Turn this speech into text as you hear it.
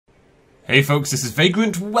Hey folks, this is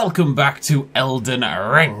Vagrant. Welcome back to Elden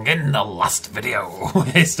Ring. In the last video,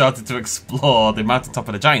 we started to explore the mountaintop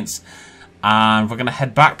of the giants. And we're going to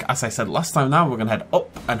head back, as I said last time now, we're going to head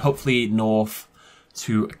up and hopefully north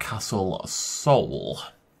to Castle Sol.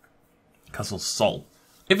 Castle Sol.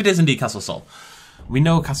 If it is indeed Castle Sol. We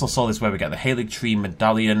know Castle Sol is where we get the Erdtree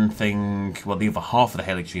medallion thing. Well, the other half of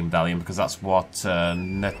the Erdtree medallion, because that's what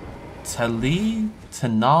Tenala?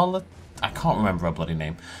 I can't remember her bloody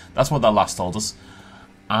name. That's what that last told us.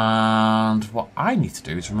 And what I need to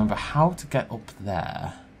do is remember how to get up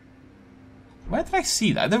there. Where did I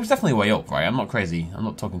see that? There was definitely a way up, right? I'm not crazy. I'm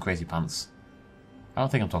not talking crazy pants. I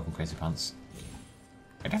don't think I'm talking crazy pants.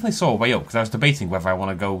 I definitely saw a way up because I was debating whether I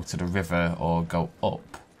want to go to the river or go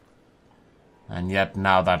up. And yet,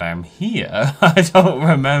 now that I'm here, I don't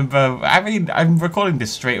remember. I mean, I'm recording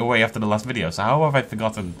this straight away after the last video, so how have I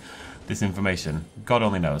forgotten this information? God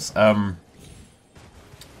only knows. Oh,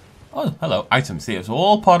 hello. Item. See, it was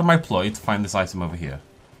all part of my ploy to find this item over here.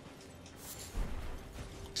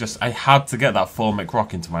 Just, I had to get that formic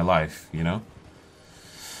rock into my life, you know?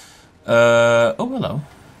 Oh, hello.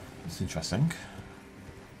 That's interesting.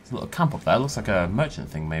 There's a little camp up there. Looks like a merchant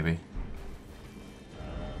thing, maybe.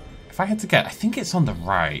 If I had to get, I think it's on the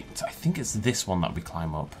right. I think it's this one that we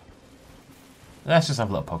climb up. Let's just have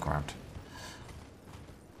a little poke around.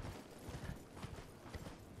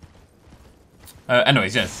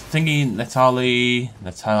 Anyways, yes, thinking Natala,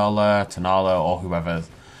 Tanala, or whoever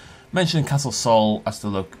mentioned Castle Sol as to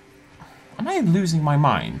look. Am I losing my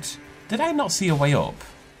mind? Did I not see a way up?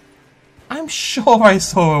 I'm sure I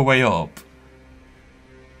saw a way up.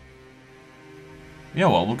 You know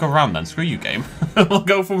what? We'll go around then. Screw you, game. We'll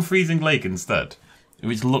go from Freezing Lake instead,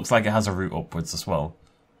 which looks like it has a route upwards as well.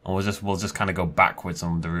 And we'll just kind of go backwards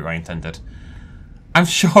on the route I intended. I'm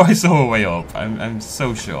sure I saw a way up. I'm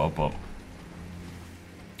so sure, but.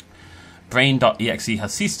 Brain.exe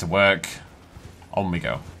has ceased to work. On we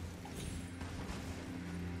go.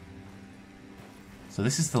 So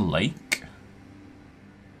this is the lake.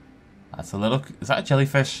 That's a little... Is that a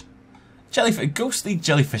jellyfish? Jellyfish, ghostly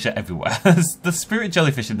jellyfish are everywhere. The spirit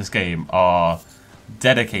jellyfish in this game are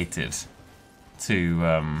dedicated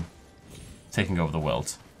to taking over the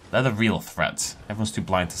world. They're the real threat. Everyone's too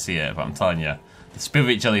blind to see it, but I'm telling you. The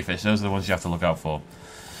spirit jellyfish, those are the ones you have to look out for.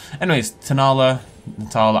 Anyways, Natala,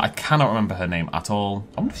 I cannot remember her name at all.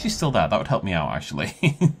 I wonder if she's still there. That would help me out, actually.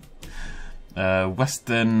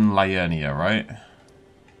 Western Liurnia, right?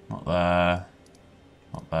 Not there.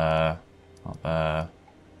 Not there. Not there.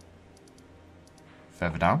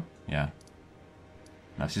 Further down? Yeah.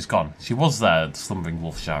 No, she's gone. She was there, the Slumbering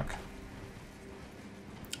Wolf Shark.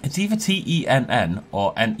 It's either T-E-N-N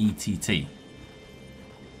or N-E-T-T.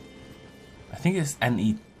 I think it's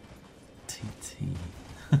N-E-T-T.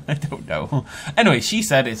 I don't know. Anyway, she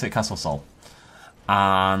said it's at Castle Sol.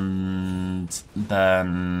 And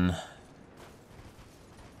then...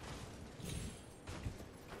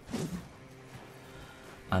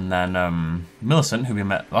 Millicent, who we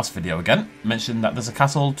met last video again, mentioned that there's a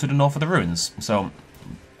castle to the north of the ruins. So,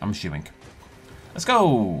 I'm assuming. Let's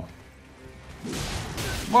go!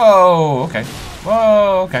 Whoa, okay.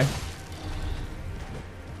 Whoa, okay.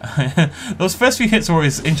 Those first few hits were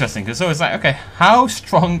always interesting because it's always like, okay, how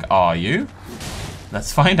strong are you?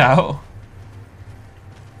 Let's find out.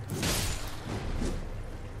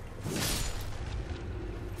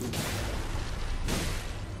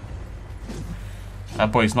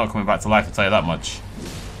 That boy's not coming back to life, I'll tell you that much.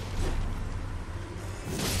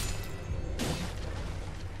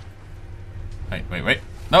 Wait.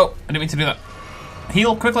 No, I didn't mean to do that.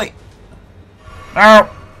 Heal quickly. Ow!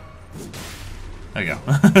 There you go.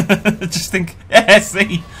 Just think, yeah,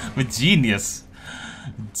 see? I'm a genius.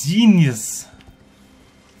 Genius.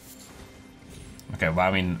 Okay, well,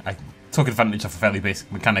 I mean, I took advantage of a fairly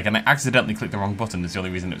basic mechanic and I accidentally clicked the wrong button. That's the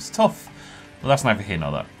only reason it was tough. Well, that's neither here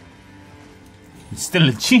nor there. I'm still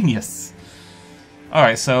a genius.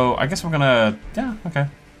 Alright, so I guess we're gonna... Yeah, okay.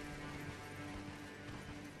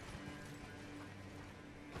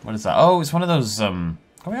 What is that? Oh, it's one of those, Oh,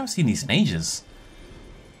 we haven't seen these in ages.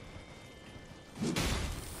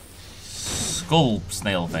 Skull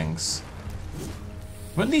snail things.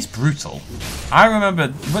 Weren't these brutal? I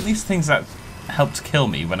remember, weren't these things that helped kill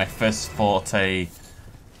me when I first fought a...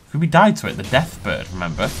 We died to it, the death bird,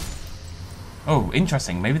 remember? Oh,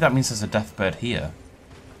 interesting. Maybe that means there's a death bird here.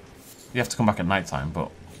 You have to come back at night time, but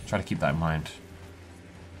try to keep that in mind.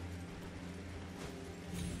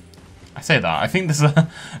 I say that. I think there's a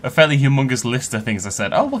fairly humongous list of things I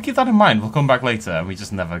said. Oh, we'll keep that in mind. We'll come back later. And we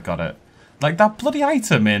just never got it. Like that bloody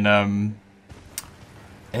item in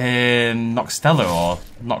Noxtella or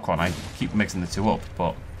Nocron. I keep mixing the two up,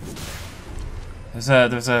 but There's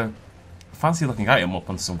a fancy looking item up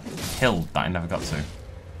on some hill that I never got to.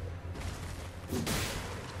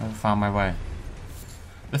 Never found my way.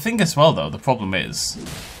 The thing as well though, the problem is,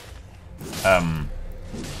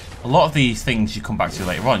 a lot of these things you come back to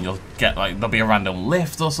later on, you'll get like, there'll be a random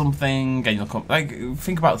lift or something, and you'll come, like,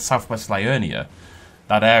 think about Southwest Liurnia.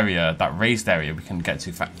 That area, that raised area we can get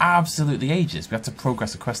to for absolutely ages. We have to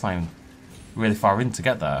progress the questline really far in to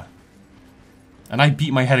get there. And I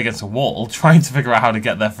beat my head against a wall trying to figure out how to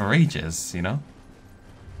get there for ages, you know?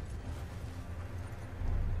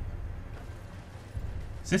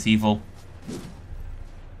 Is this evil?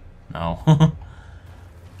 No.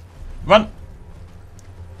 Run!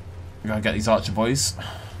 We gotta get these archer boys.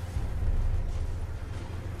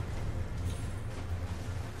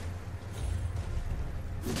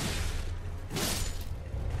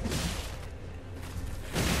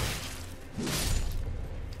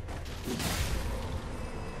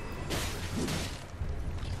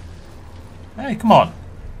 Hey, come on.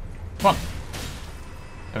 Come on.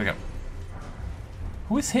 There we go.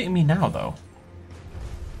 Who is hitting me now, though?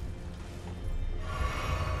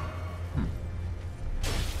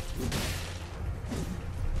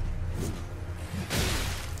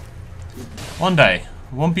 One day,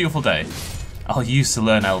 one beautiful day, I'll use to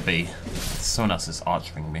learn LB. Someone else is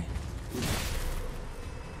archering me.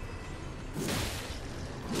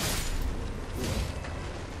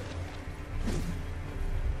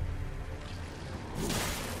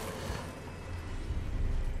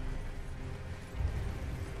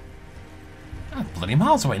 Bloody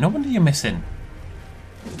miles away, no wonder you're missing.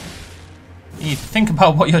 You need to think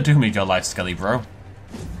about what you're doing with your life, Skelly bro.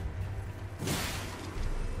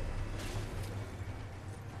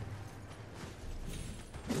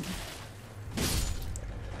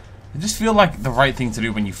 I just feel like the right thing to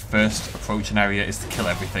do when you first approach an area is to kill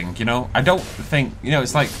everything, you know? I don't think, you know,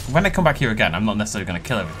 it's like, when I come back here again, I'm not necessarily going to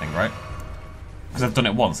kill everything, right? Because I've done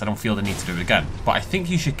it once, I don't feel the need to do it again. But I think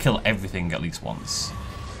you should kill everything at least once.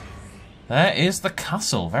 There is the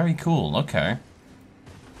castle. Very cool. Okay.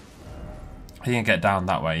 I think I get down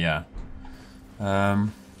that way, yeah.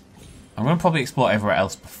 I'm going to probably explore everywhere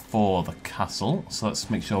else before the castle. So let's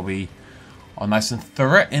make sure we are nice and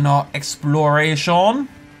thorough in our exploration.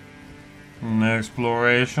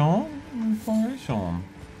 Exploration.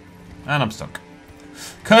 And I'm stuck.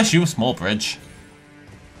 Curse you, small bridge.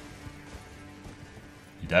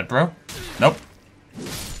 You dead, bro? Nope.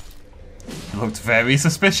 You looked very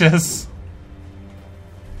suspicious.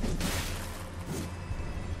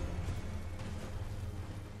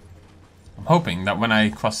 I'm hoping that when I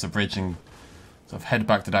cross the bridge and sort of head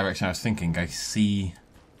back the direction I was thinking, I see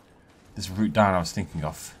this route down I was thinking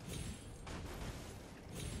of.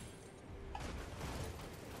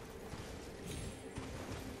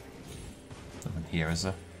 Nothing here, is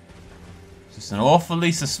there? It's just an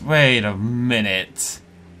awfully wait a minute.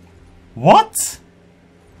 What?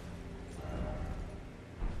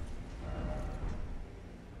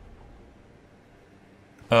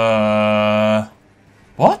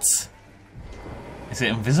 What? Is it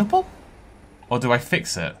invisible? Or do I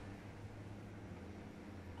fix it?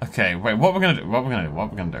 Okay, wait, what we're gonna do? What we're gonna do? What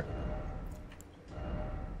we're gonna do?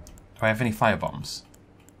 Do I have any fire bombs?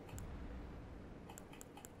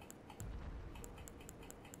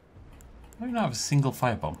 I don't have a single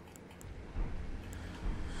fire bomb.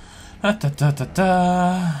 Da, da, da, da,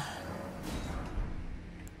 da.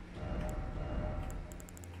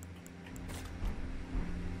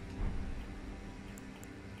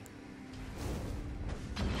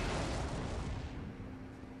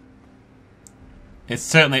 It's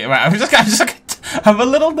certainly right. I'm a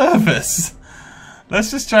little nervous. Let's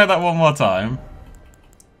just try that one more time.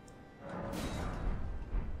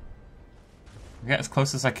 Get as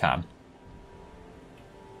close as I can.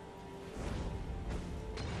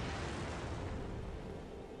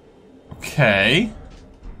 Okay.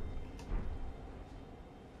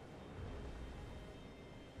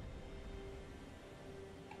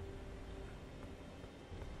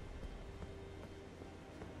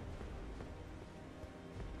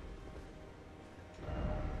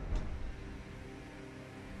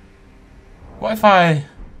 What if I...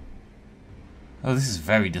 Oh, this is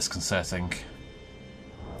very disconcerting.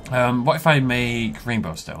 What if I make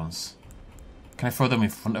rainbow stones? Can I throw them in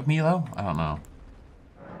front of me, though? I don't know.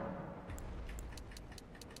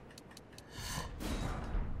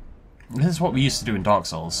 This is what we used to do in Dark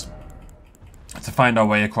Souls. To find our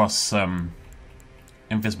way across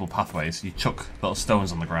invisible pathways, you chuck little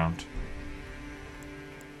stones on the ground.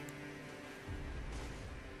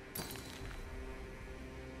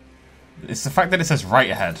 It's the fact that it says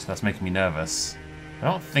right ahead that's making me nervous. I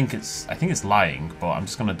don't think it's... I think it's lying, but I'm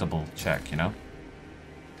just going to double check, you know?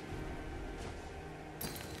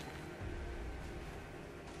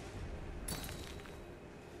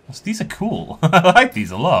 These are cool. I like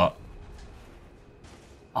these a lot.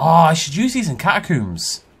 Oh, I should use these in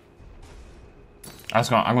catacombs. I'm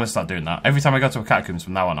going to start doing that. Every time I go to a catacombs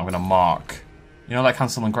from now on, I'm going to mark. You know, like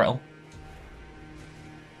Hansel and Gretel?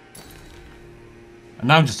 And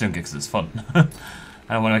now I'm just doing it because it's fun.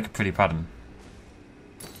 I want to make a pretty pattern.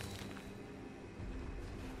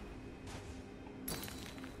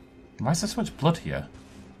 Why is there so much blood here?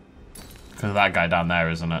 Because of that guy down there,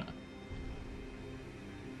 isn't it?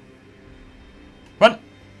 Run!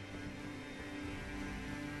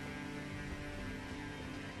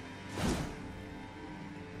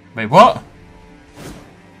 Wait, what?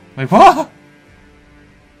 Wait, what?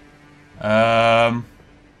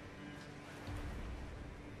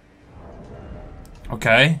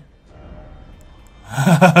 Okay.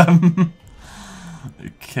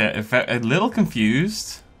 Okay, a little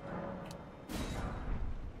confused.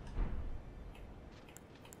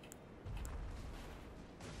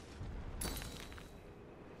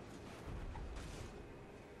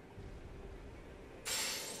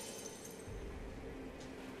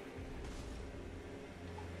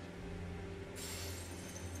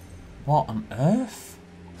 What on earth?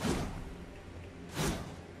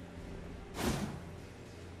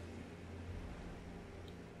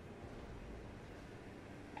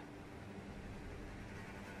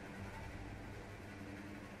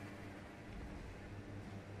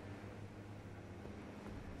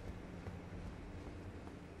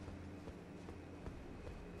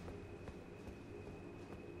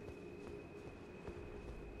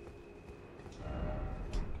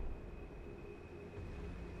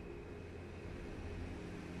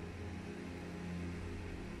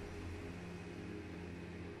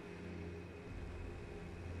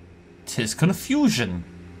 Tis confusion.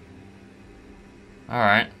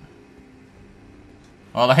 Alright.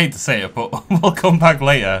 Well, I hate to say it, but we'll come back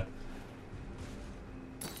later.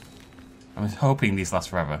 I'm hoping these last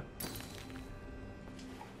forever.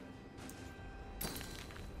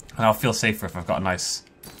 And I'll feel safer if I've got a nice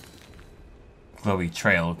glowy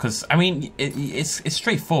trail. Because, I mean, it's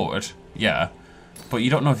straightforward, yeah. But you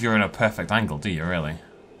don't know if you're in a perfect angle, do you, really?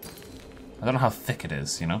 I don't know how thick it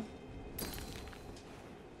is, you know?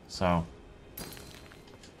 So...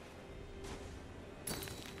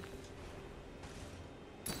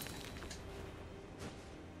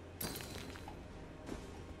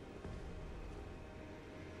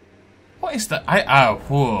 What is that?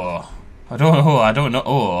 Whoa. I don't know.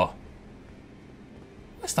 Oh.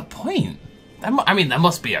 What's the point? I mean, there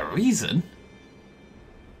must be a reason.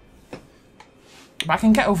 But I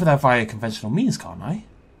can get over there via conventional means, can't I?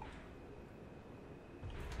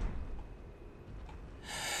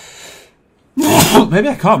 Maybe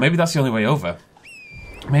I can't. Maybe that's the only way over.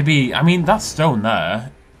 Maybe, I mean, that stone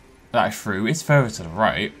there that I threw is further to the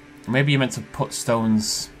right. Maybe you meant to put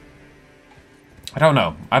stones... I don't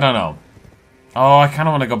know. Oh, I kind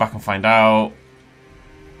of want to go back and find out.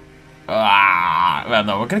 Well,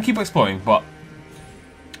 no, we're going to keep exploring, but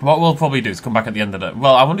what we'll probably do is come back at the end of the...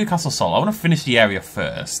 Well, I want to do Castle Sol. I want to finish the area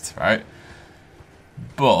first, right?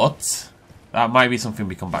 But that might be something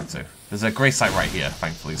we come back to. There's a grey site right here,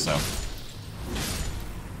 thankfully, so...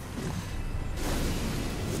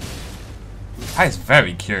 That is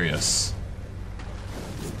very curious.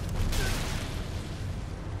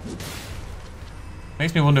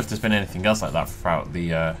 Makes me wonder if there's been anything else like that throughout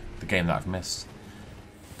the game that I've missed.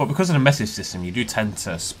 But because of the message system, you do tend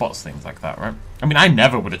to spot things like that, right? I mean, I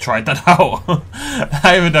never would have tried that out.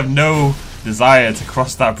 I would have no desire to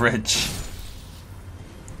cross that bridge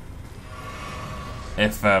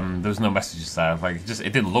if there was no messages there. Like,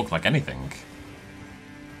 it didn't look like anything.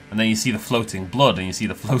 And then you see the floating blood, and you see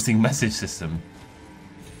the floating message system.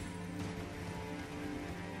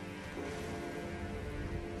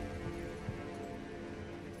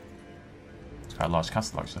 It's quite a large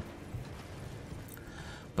castle, actually.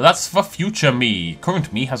 But that's for future me.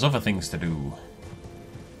 Current me has other things to do.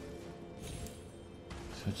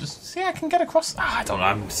 So just see, I can get across. I don't know.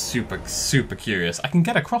 I'm super curious. I can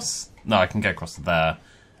get across. No, I can get across to there.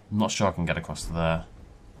 I'm not sure I can get across to there.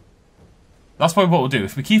 That's probably what we'll do.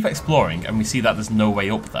 If we keep exploring and we see that there's no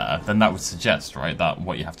way up there, then that would suggest, right, that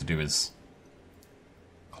what you have to do is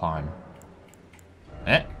climb.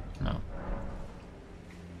 No.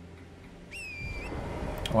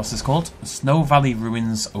 What's this called? Snow Valley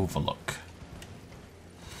Ruins Overlook.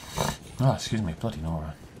 Oh, excuse me, bloody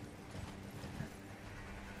Nora.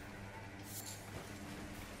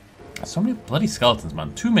 So many bloody skeletons,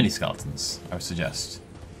 man. Too many skeletons, I would suggest.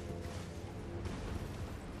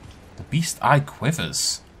 The beast eye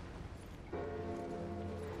quivers.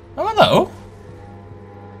 Oh, hello.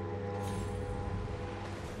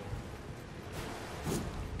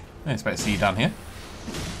 I expect to see you down here.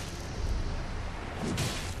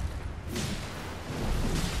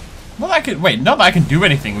 Not that I can, wait, not that I can do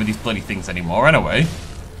anything with these bloody things anymore, anyway.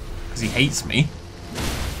 Because he hates me.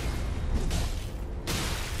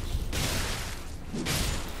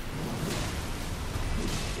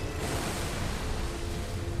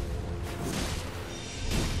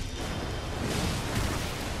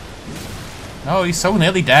 Oh, he's so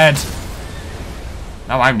nearly dead.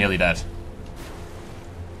 Now I'm nearly dead.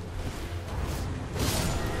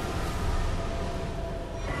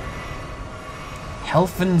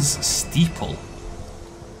 Helfen's Steeple.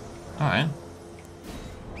 Alright.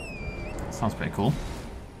 Sounds pretty cool.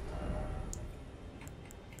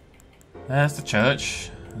 There's the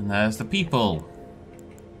church. And there's the people.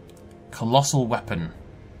 Colossal weapon.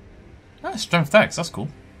 Ah, strength X, that's cool.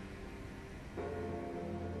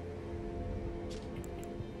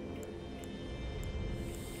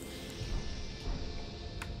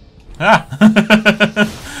 Ah!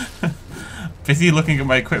 Busy looking at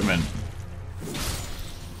my equipment.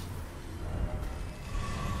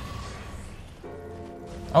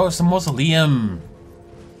 Oh, it's a mausoleum.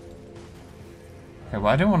 Okay, well,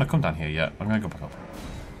 I don't want to come down here yet. I'm gonna go back up.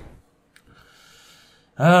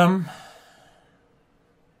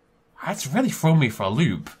 It's really thrown me for a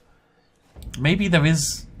loop. Maybe there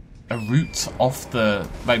is a route off the...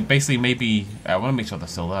 Like, basically, maybe... I want to make sure they're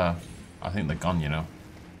still there. I think they're gone, you know.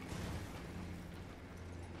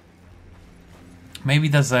 Maybe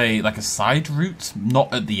there's a side route,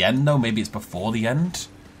 not at the end though, maybe it's before the end.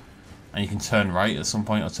 And you can turn right at some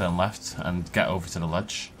point or turn left and get over to the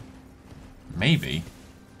ledge. Maybe.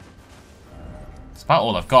 It's about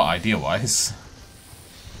all I've got idea-wise.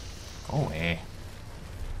 Go away.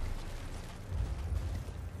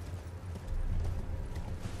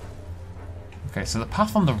 Okay, so the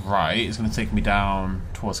path on the right is going to take me down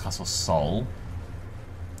towards Castle Sol.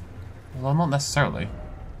 Well, not necessarily.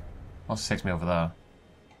 Also takes me over there.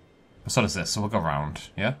 But so does this, so we'll go around,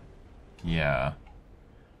 yeah? Yeah.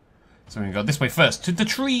 So we're going to go this way first, to the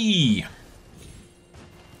tree!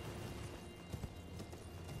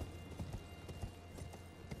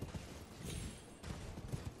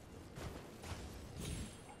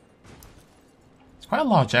 It's quite a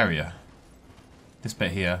large area. This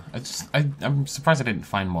bit here. I'm surprised I didn't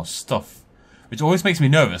find more stuff. Which always makes me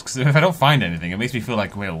nervous, because if I don't find anything, it makes me feel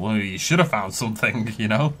like, well, you should have found something, you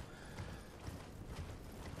know?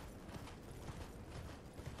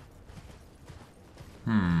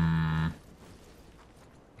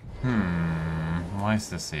 Why is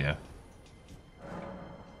this here?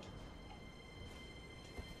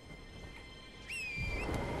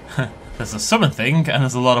 There's a summon thing, and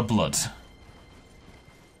there's a lot of blood.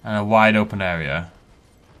 And a wide open area.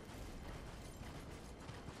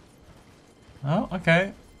 Oh,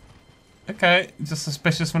 okay. Okay, just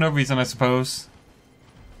suspicious for no reason, I suppose.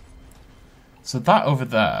 So that over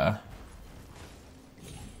there...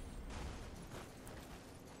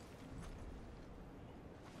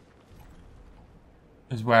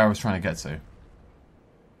 is where I was trying to get to.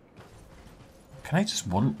 Can I just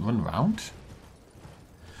run around?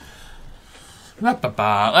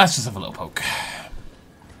 Let's just have a little poke.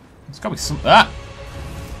 There's gotta be some... Ah!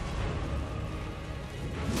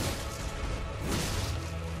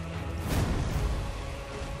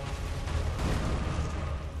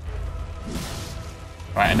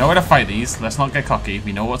 Right, I know where to fight these. Let's not get cocky.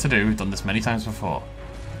 We know what to do. We've done this many times before.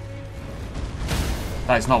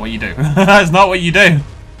 That is not what you do. That is not what you do.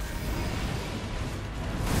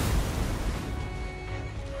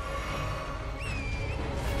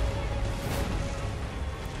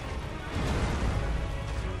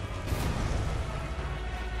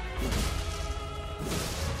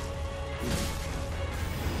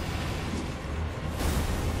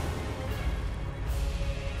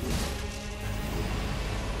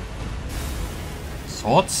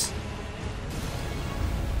 Swords?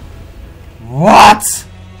 What?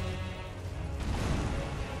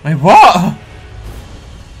 Wait, what?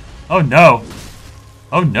 Oh no.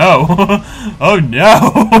 Oh no. Oh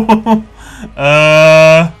no.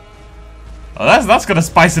 Oh, that's gonna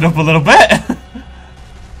spice it up a little bit.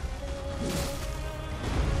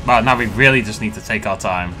 But now we really just need to take our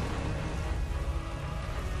time.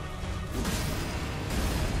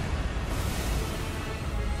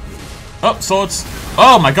 Oh, swords.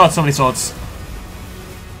 Oh my god, so many swords.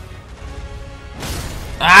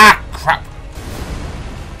 Ah, crap.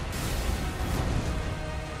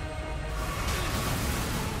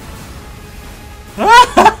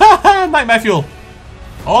 Nightmare fuel.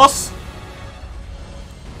 Horse.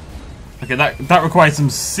 Okay, that required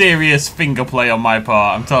some serious finger play on my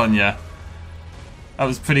part, I'm telling you. That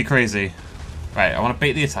was pretty crazy. Right, I want to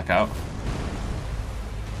bait the attack out.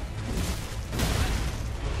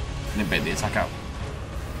 And then bait the attack out.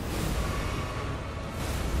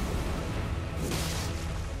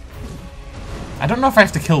 I don't know if I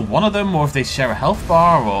have to kill one of them or if they share a health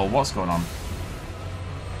bar or what's going on.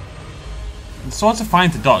 The swords are fine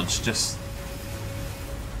to dodge, just...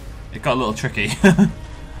 It got a little tricky.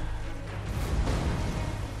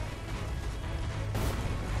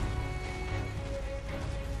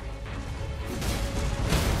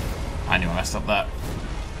 I knew I messed up that.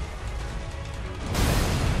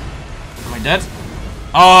 Am I dead?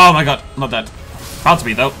 Oh my god, not dead. About to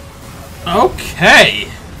be though. Okay,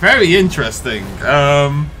 very interesting.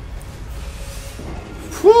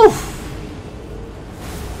 Whew.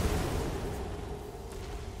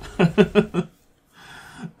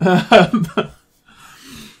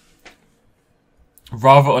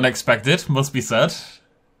 Rather unexpected, must be said.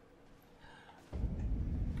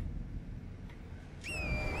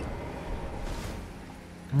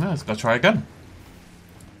 No, let's go try again.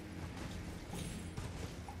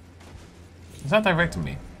 Is that directing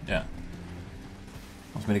me? Yeah.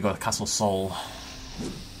 I was going to go to Castle Soul.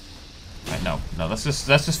 Right, no, let's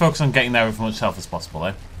just focus on getting there with as much health as possible,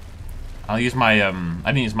 eh? I'll use my I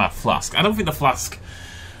didn't use my flask. I don't think the flask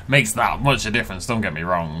makes that much a difference, don't get me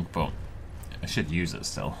wrong, but I should use it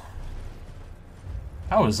still.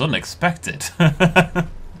 That was unexpected.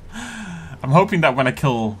 I'm hoping that when I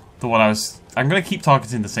kill the one I'm going to keep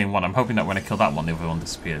targeting the same one. I'm hoping that when I kill that one, the other one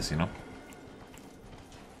disappears, you know?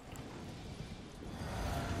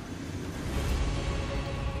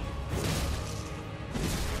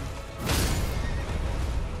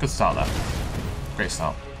 Good start there. Great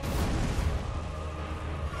start.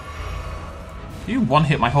 You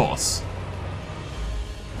one-hit my horse.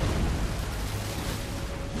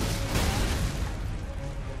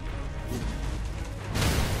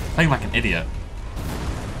 Playing like an idiot.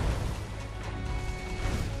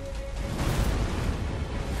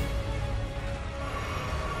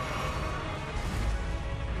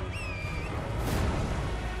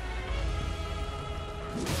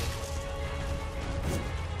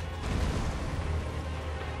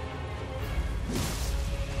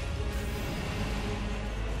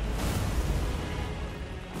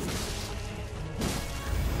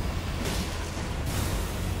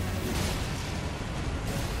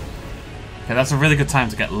 Okay, that's a really good time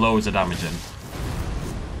to get loads of damage in.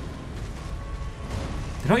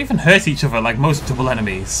 They don't even hurt each other like most double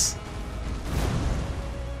enemies.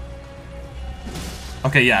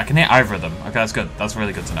 Okay, yeah, I can hit either of them. Okay, that's good. That's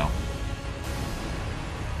really good to know.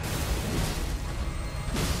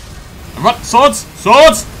 Run! Swords!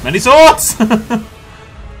 Swords! Many swords!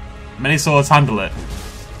 Many swords handle it.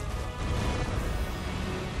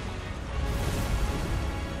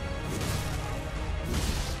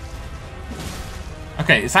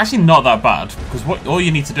 Okay, it's actually not that bad, because all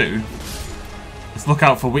you need to do is look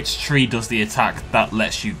out for which tree does the attack that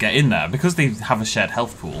lets you get in there, because they have a shared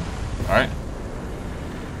health pool, alright?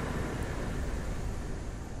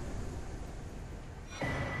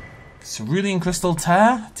 Cerulean Crystal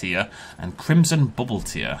Tear, and Crimson Bubble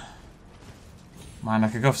Tear. Man, I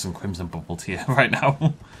could go for some Crimson Bubble Tear right now.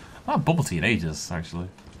 I haven't bubble tea in ages, actually.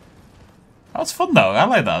 That was fun though, I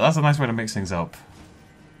like that. That's a nice way to mix things up.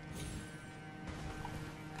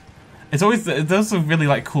 It's always, those are really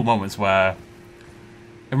like cool moments where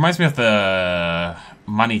it reminds me of the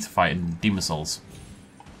man-eater fight in Demon Souls,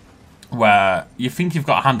 where you think you've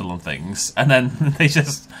got a handle on things, and then they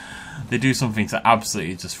do something to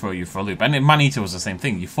absolutely just throw you for a loop. And in Man-Eater was the same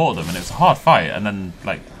thing. You fought them, and it was a hard fight, and then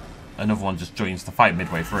like another one just joins the fight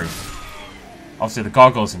midway through. Obviously, the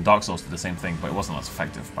gargoyles in Dark Souls did the same thing, but it wasn't as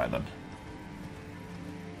effective by then.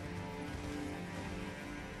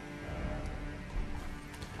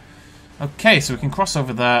 Okay, so we can cross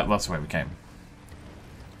over there. Well, that's the way we came.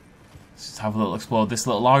 Let's have a little explore this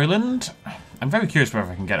little island. I'm very curious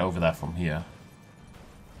whether I can get over there from here.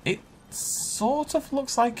 It sort of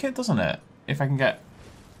looks like it, doesn't it? If I can get...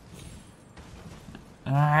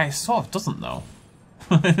 it sort of doesn't, though.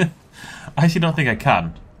 I actually don't think I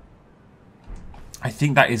can. I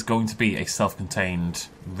think that is going to be a self-contained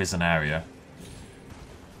risen area.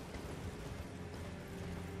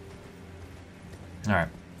 Alright.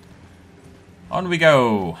 On we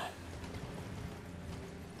go!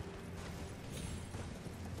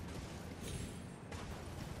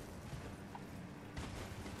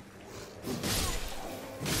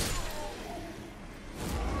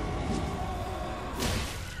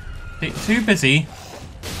 Bit too busy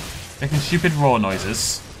making stupid roar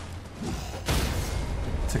noises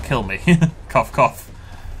to kill me. Cough, cough.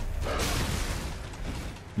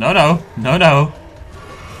 No, no, no, no.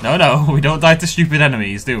 No, no, we don't die to stupid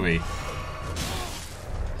enemies, do we?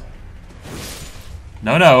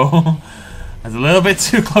 No, no. That's a little bit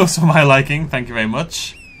too close for my liking. Thank you very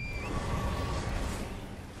much.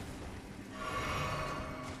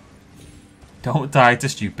 Don't die to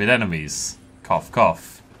stupid enemies. Cough,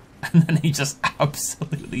 cough. And then he just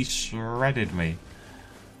absolutely shredded me.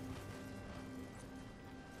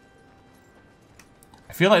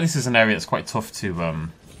 I feel like this is an area that's quite tough to,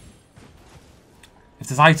 if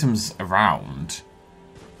there's items around,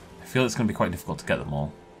 I feel it's going to be quite difficult to get them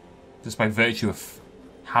all. Just by virtue of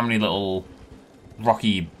how many little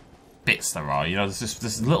rocky bits there are. You know,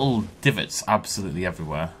 there's little divots absolutely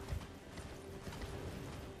everywhere.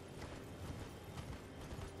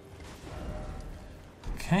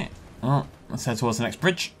 Okay, well, let's head towards the next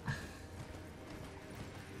bridge.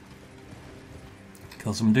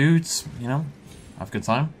 Kill some dudes, you know, have a good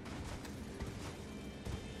time.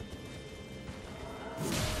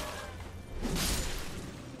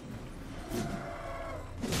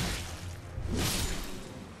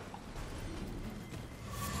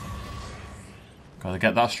 Gotta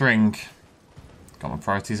get that string. Got my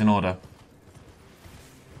priorities in order.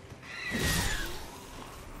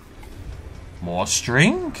 More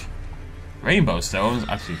string? Rainbow stones?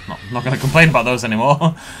 Actually, not going to complain about those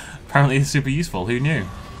anymore. Apparently super useful. Who knew?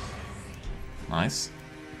 Nice.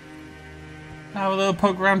 Have a little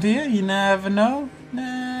poke around here. You never know.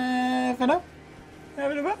 Never know.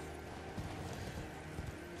 Never know.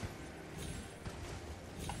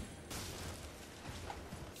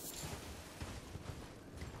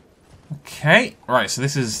 Okay. Right, so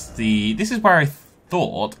this is where I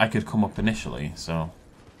thought I could come up initially, so...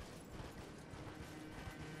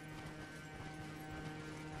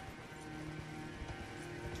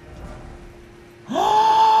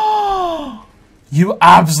 You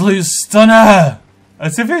absolute stunner!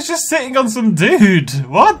 As if it's just sitting on some dude.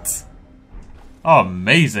 What? Oh,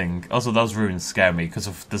 amazing. Also, those ruins scare me because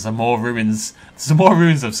of there's some more ruins. Some more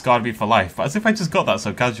ruins have scarred me for life. But as if I just got that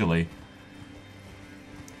so casually.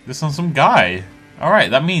 This on some guy.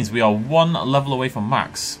 Alright, that means we are one level away from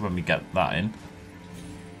max when we get that in.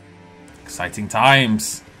 Exciting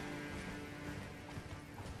times.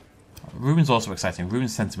 Ruins also exciting.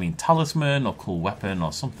 Ruins tend to mean talisman or cool weapon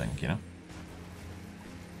or something, you know.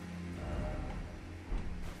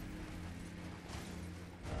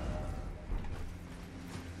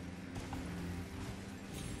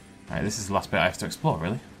 Alright, this is the last bit I have to explore,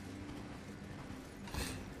 really.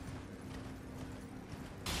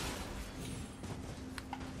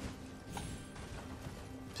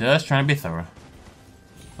 Just trying to be thorough.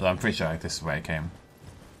 Although I'm pretty sure this is where it came.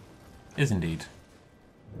 It is indeed.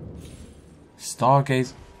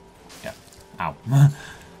 Stargaze. Yeah. Ow.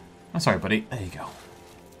 I'm sorry, buddy. There you go.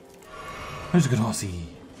 Who's a good horsey?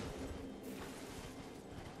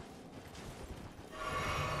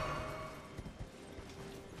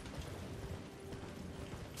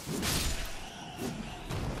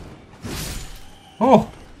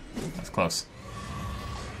 Oh! That's close.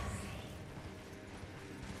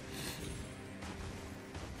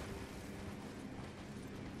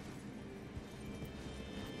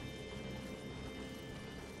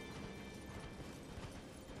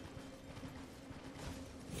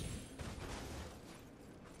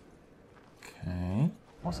 Okay.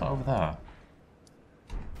 What's that over there?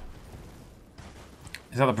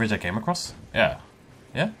 Is that the bridge I came across? Yeah.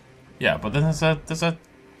 Yeah? Yeah, but then there's a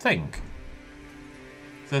thing.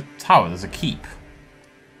 The tower, there's a keep.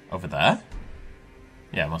 Over there?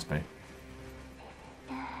 Yeah, it must be.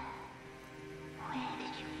 Where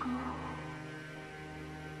did you go?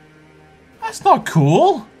 That's not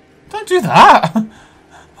cool! Don't do that!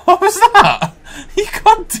 What was that? You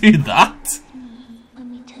can't do that!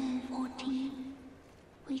 When we turn 14,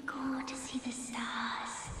 we go to see the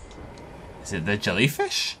stars. Is it the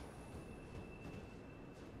jellyfish?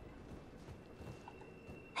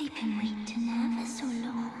 I've been waiting ever so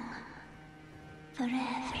long.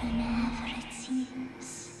 Forever and ever it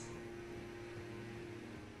seems.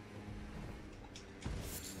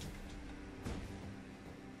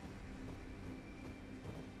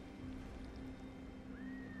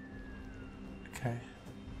 Okay.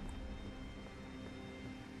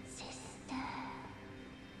 Sister,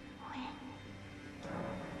 when?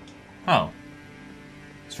 Oh.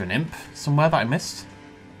 Is there an imp somewhere that I missed?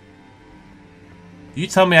 You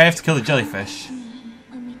tell me I have to kill the jellyfish.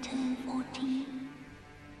 When we turn 14,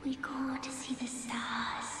 we go to see the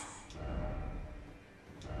stars.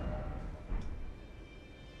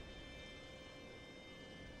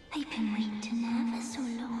 I've been waiting ever so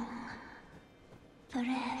long.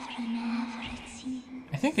 Forever and ever it seems.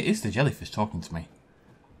 I think it is the jellyfish talking to me.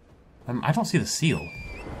 I don't see the seal.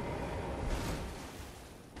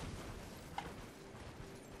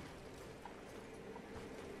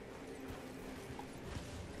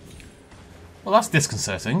 Well, that's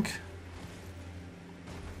disconcerting.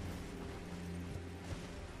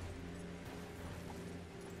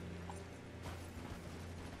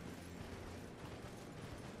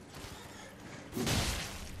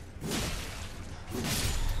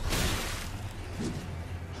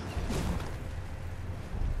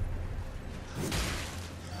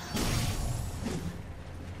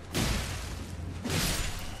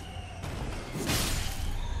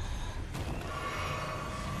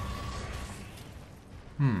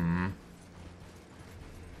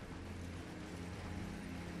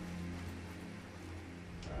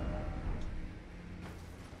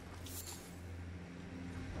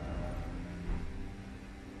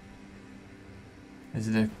 Is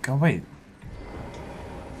it a... Oh, wait.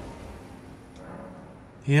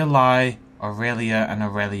 Here lie Aurelia and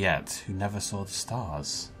Aureliette, who never saw the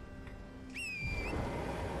stars.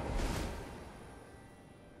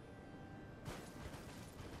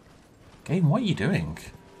 Game, what are you doing?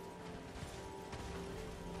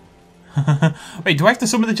 Wait, do I have to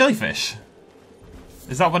summon the jellyfish?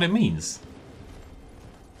 Is that what it means?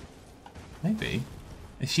 Maybe.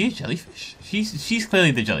 Is she a jellyfish? She's clearly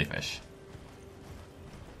the jellyfish.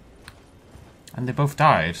 And they both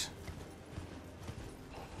died.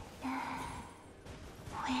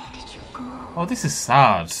 Where did you go? Oh, this is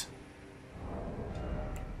sad.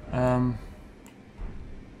 You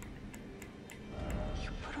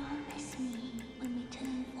promised me when we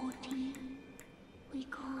turn 14, we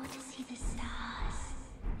go to see the stars.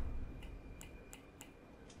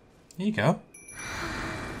 Here you go.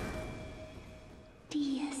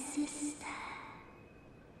 Dear sister,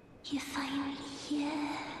 you're finally here.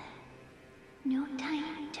 No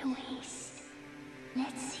time to waste.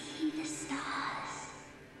 Let's see the stars.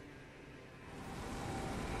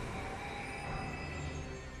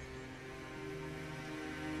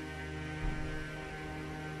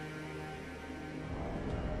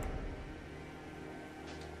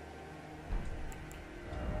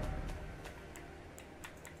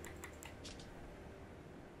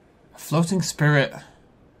 A floating spirit.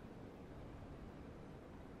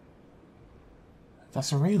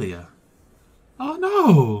 That's Aurelia. Oh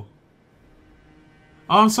no!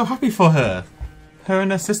 Oh, I'm so happy for her. Her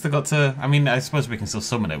and her sister got to... I mean, I suppose we can still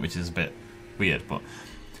summon it, which is a bit weird, but...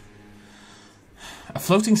 A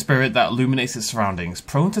floating spirit that illuminates its surroundings.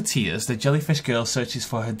 Prone to tears, the jellyfish girl searches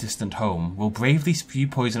for her distant home. Will bravely spew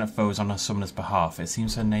poison at foes on her summoner's behalf. It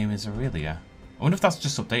seems her name is Aurelia. I wonder if that's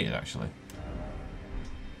just updated, actually.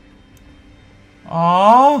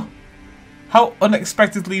 Aww! How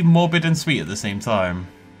unexpectedly morbid and sweet at the same time.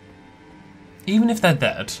 Even if they're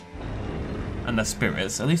dead, and they're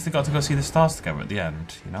spirits, at least they got to go see the stars together at the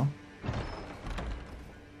end, you know?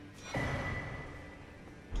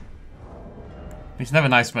 It's never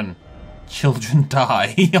nice when children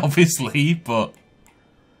die, obviously, but...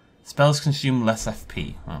 Spells consume less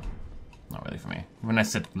FP. Well, not really for me. When I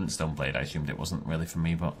said Glintstone Blade, I assumed it wasn't really for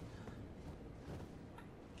me, but...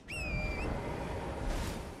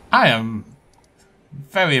 I am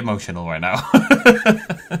very emotional right now.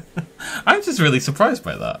 I'm just really surprised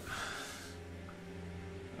by that.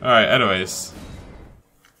 Alright, anyways.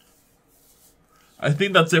 I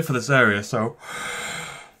think that's it for this area, so...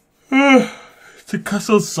 to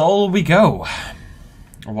Castle Sol we go.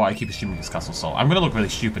 Or what I keep assuming is Castle Sol. I'm gonna look really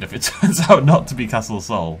stupid if it turns out not to be Castle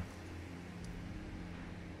Sol.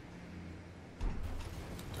 Do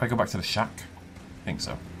I go back to the shack? I think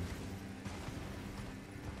so.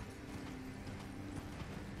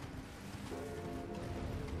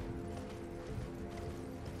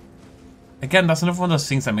 Again, that's another one of those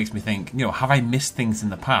things that makes me think, you know, have I missed things in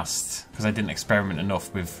the past? Because I didn't experiment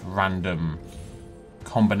enough with random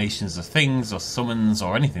combinations of things or summons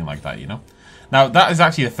or anything like that, you know? Now, that is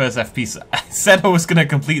actually the first FPS. I said I was going to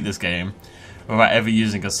complete this game without ever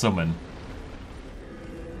using a summon.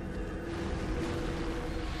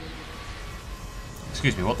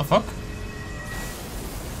 Excuse me, what the fuck?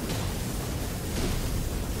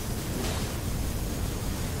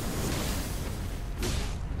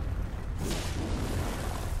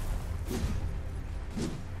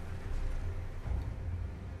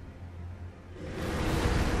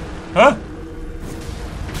 Huh?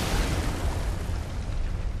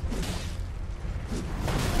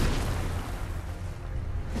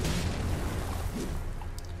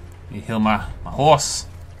 You heal my horse.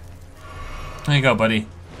 There you go, buddy.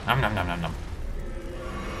 Nom nom nom nom nom.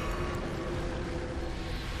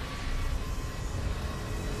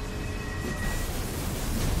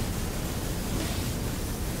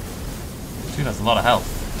 Dude, that's a lot of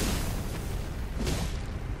health.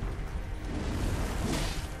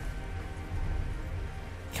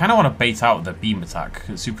 kind of want to bait out the beam attack.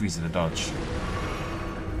 It's super easy to dodge.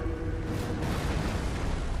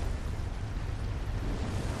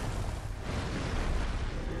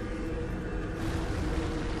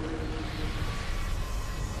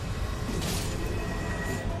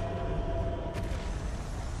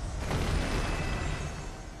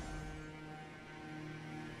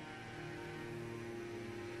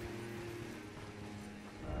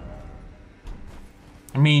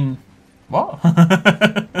 I mean, what?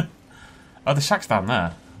 Oh, the shack's down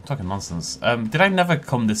there. I'm talking nonsense. Did I never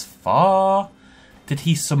come this far? Did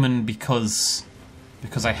he summon because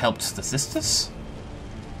I helped the sisters?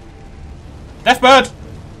 Deathbird!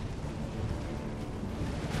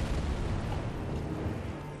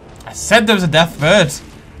 I said there was a deathbird!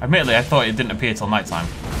 Admittedly, I thought it didn't appear till nighttime.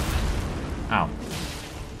 Ow.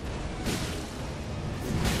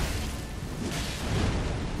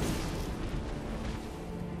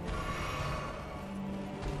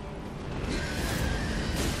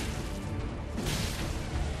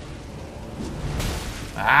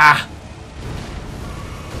 Ah!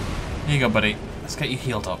 Here you go, buddy. Let's get you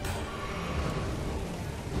healed up.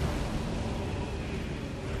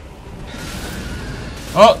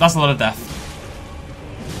 Oh, that's a lot of death.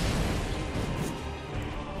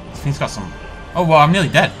 This thing's got some... Oh, well, I'm nearly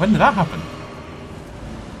dead. When did that happen?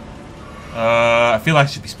 I feel like I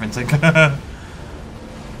should be sprinting.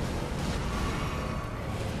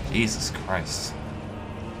 Jesus Christ.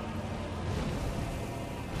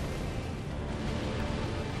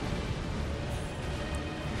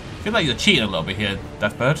 I feel like you're cheating a little bit here,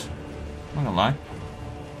 Deathbird. I'm not gonna lie.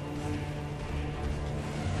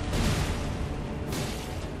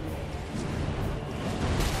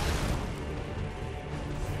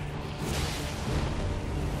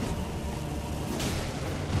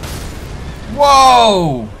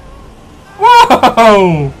 Whoa!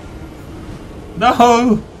 Whoa!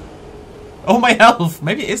 No! Oh, my health!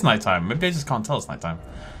 Maybe it is nighttime. Maybe I just can't tell it's nighttime.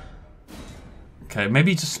 Okay,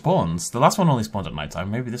 maybe it just spawns. The last one only spawned at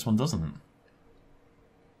nighttime. Maybe this one doesn't.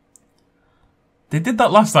 They did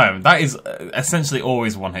that last time. That is essentially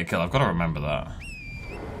always one hit kill. I've got to remember that.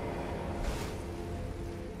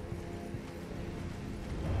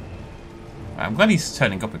 Right, I'm glad he's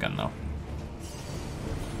turning up again, though.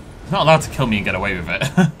 He's not allowed to kill me and get away with it.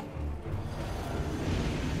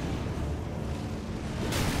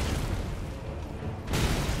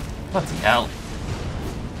 Bloody hell.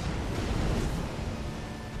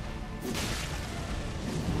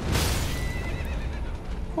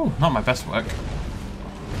 Oh, not my best work.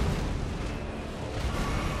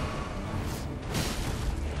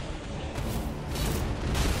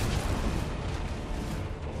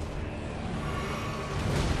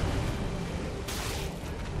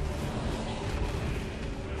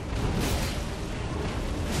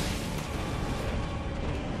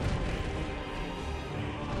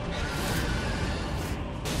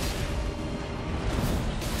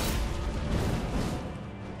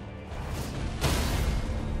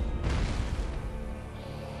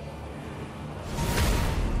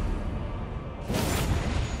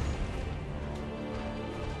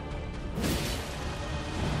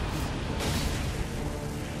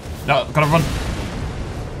 No, gotta run.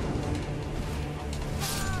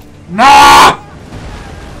 No!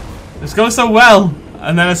 It's going so well.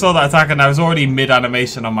 And then I saw that attack and I was already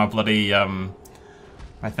mid-animation on my bloody,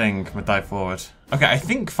 my thing, my dive forward. Okay, I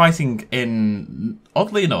think fighting in...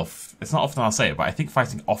 Oddly enough, it's not often I'll say it, but I think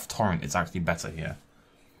fighting off torrent is actually better here.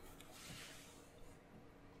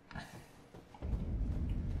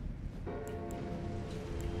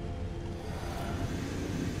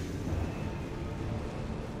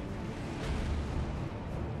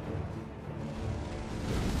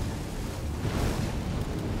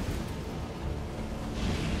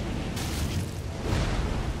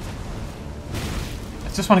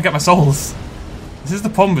 I just want to get my souls. This is the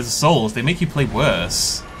problem with the souls. They make you play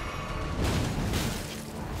worse.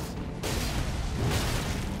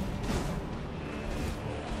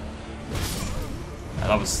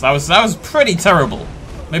 Yeah, that was pretty terrible.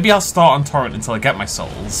 Maybe I'll start on torrent until I get my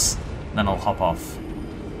souls, and then I'll hop off.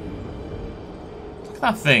 Look at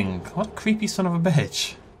that thing. What a creepy son of a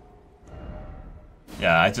bitch.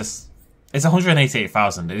 Yeah, it's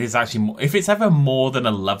 188,000. It is actually more, if it's ever more than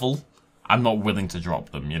a level, I'm not willing to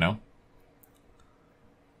drop them, you know?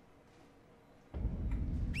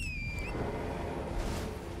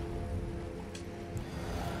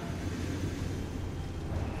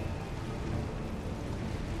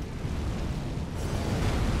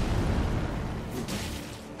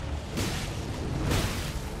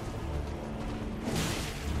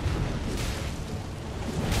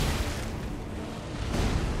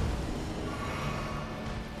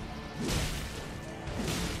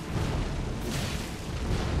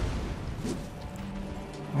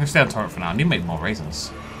 gonna stay on turret for now. I need to make more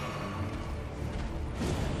raisins.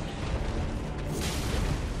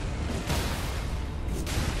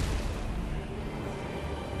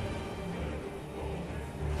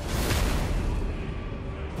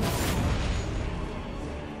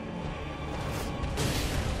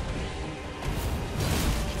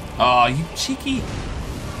 Oh, you cheeky.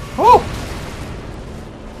 Oh!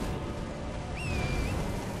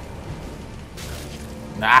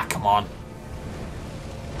 Nah, come on.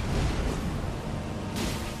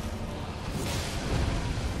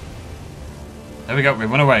 There we go, we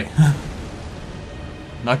run away.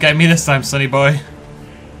 Not getting me this time, sonny boy.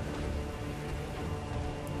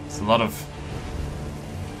 It's a lot of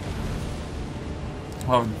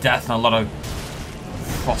death and a lot of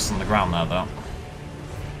frost on the ground there, though.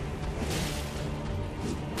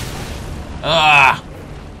 Ah!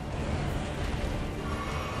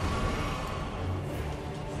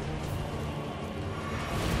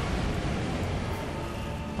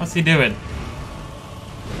 What's he doing?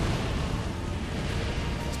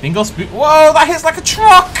 Bingo spook. Whoa, that hits like a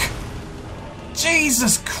truck!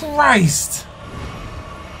 Jesus Christ!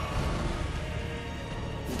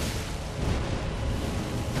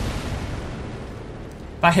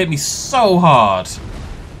 That hit me so hard.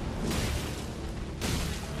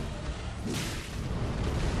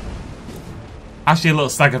 Actually a little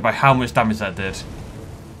staggered by how much damage that did.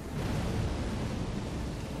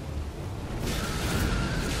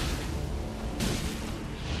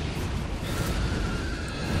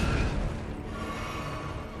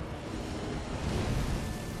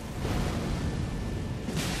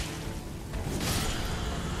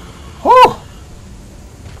 Whew!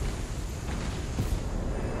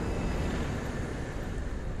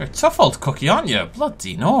 You're a tough old cookie, aren't you?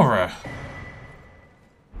 Bloody Nora.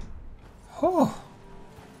 Oh.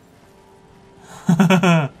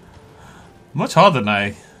 Much harder than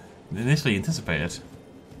I initially anticipated.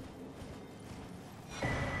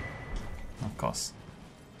 Of course.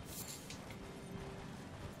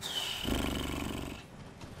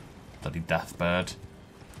 Bloody death bird.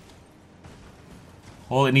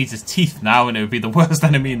 All it needs is teeth now and it would be the worst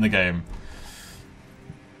enemy in the game.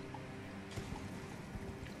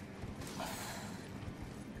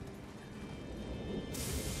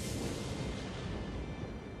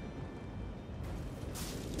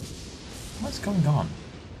 What's going on?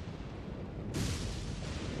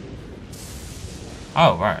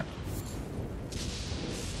 Oh, right.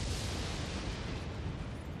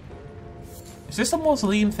 Is this a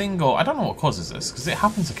mausoleum thing, or I don't know what causes this, because it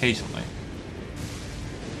happens occasionally.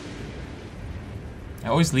 It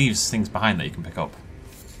always leaves things behind that you can pick up.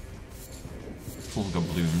 Fulgur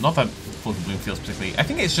bloom. Not that Fulgur bloom feels particularly. I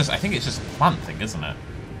think it's just a plant thing, isn't it?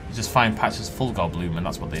 You just find patches of Fulgur bloom, and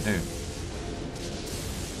that's what they do.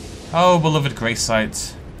 Oh, beloved grace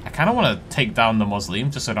site. I kind of want to take down the mausoleum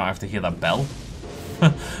just so I don't have to hear that bell.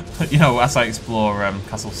 You know, as I explore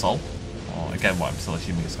Castle Sol. Or again, what I'm still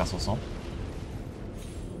assuming is Castle Sol.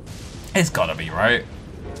 It's gotta be, right?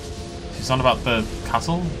 She's on about the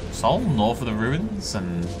Castle Sol, north of the ruins,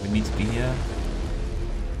 and we need to be here.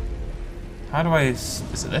 How do I... Is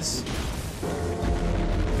it this?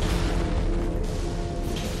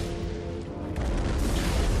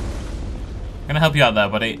 I'm gonna help you out there,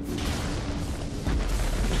 buddy.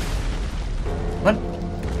 Run!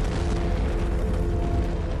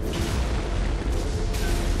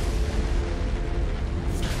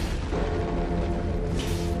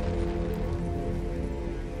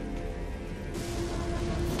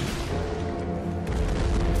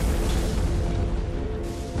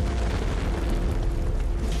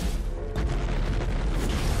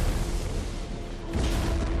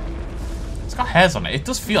 It's got hairs on it. It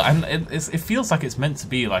does feel, and it feels like it's meant to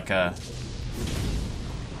be like a,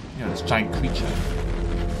 you know, this giant creature.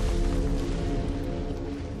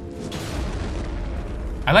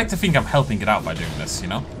 I like to think I'm helping it out by doing this, you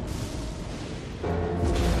know?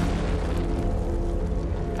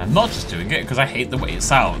 I'm not just doing it because I hate the way it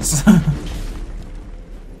sounds.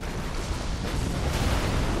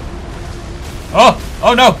 Oh!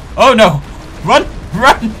 Oh no! Oh no! Run!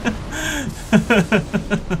 Run!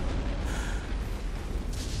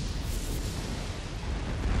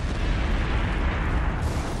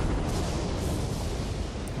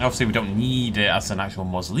 Obviously we don't need it as an actual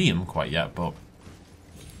mausoleum quite yet, but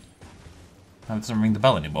it doesn't ring the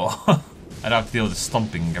bell anymore. I don't have to deal with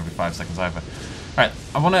stomping every 5 seconds either. Alright,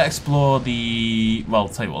 I want to explore the... Well, I'll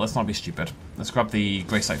tell you what, let's not be stupid. Let's grab the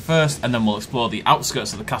grey site first, and then we'll explore the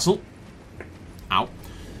outskirts of the castle. Ow.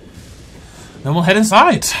 Then we'll head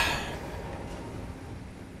inside.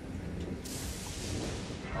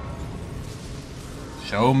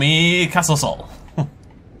 Show me Castle Sol.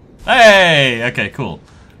 Hey! Okay, cool.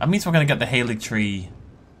 That means we're going to get the Erdtree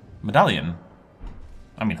medallion.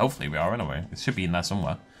 I mean, hopefully we are anyway. It should be in there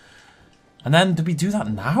somewhere. And then, did we do that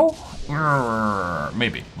now?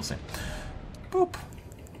 Maybe. We'll see. Boop.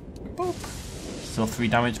 Boop. Still 3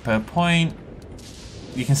 damage per point.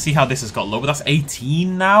 You can see how this has got low, but that's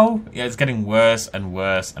 18 now? Yeah, it's getting worse and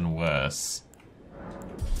worse and worse.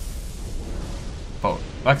 But,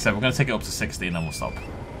 like I said, we're going to take it up to 60 and then we'll stop.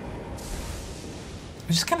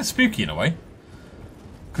 Which is kind of spooky in a way.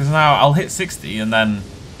 Because now I'll hit 60 and then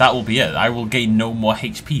that will be it. I will gain no more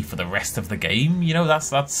HP for the rest of the game. You know,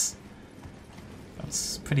 that's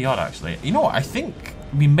pretty odd, actually. You know what? I think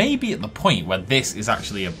we may be at the point where this is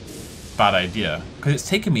actually a bad idea. Because it's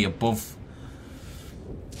taken me above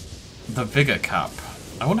the vigor cap.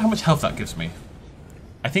 I wonder how much health that gives me.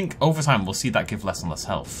 I think over time we'll see that give less and less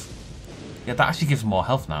health. Yeah, that actually gives more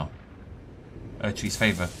health now. Erdtree's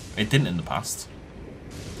favour. It didn't in the past.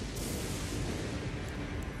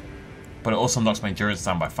 But it also knocks my endurance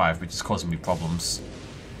down by 5, which is causing me problems.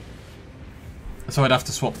 So I'd have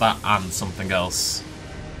to swap that and something else.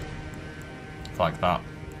 Like that.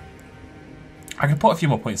 I could put a few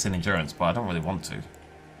more points in endurance, but I don't really want to.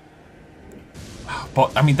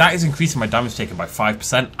 But, I mean, that is increasing my damage taken by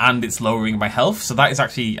 5%, and it's lowering my health, so that is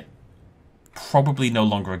actually probably no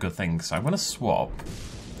longer a good thing. So I'm going to swap.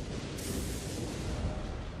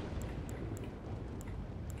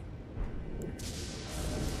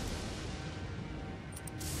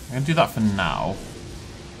 I'm going to do that for now.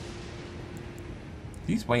 Do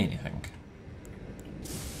these weigh anything?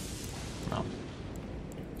 No.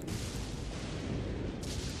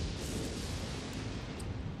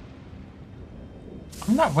 I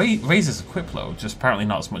mean, that raises equip load, just apparently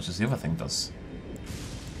not as much as the other thing does.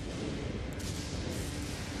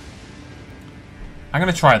 I'm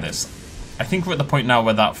going to try this. I think we're at the point now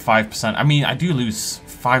where that 5%... I mean, I do lose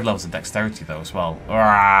 5 levels of dexterity, though, as well.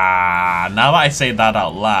 Now that I say that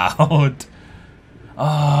out loud...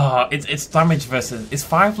 Oh, it's damage versus... Is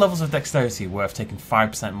 5 levels of dexterity worth taking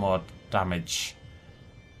 5% more damage?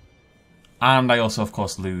 And I also, of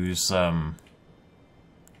course, lose the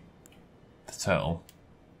turtle.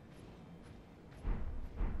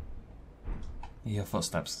 Your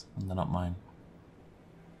footsteps, and they're not mine.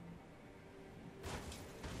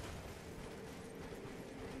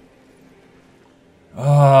 Oh,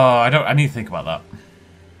 I need to think about that.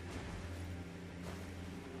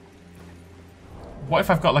 What if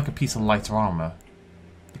I've got like a piece of lighter armor?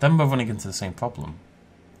 But then we're running into the same problem.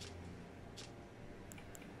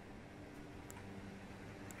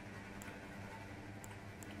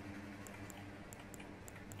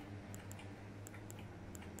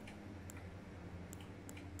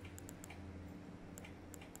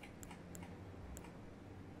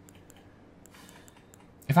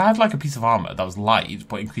 If I had like a piece of armor that was light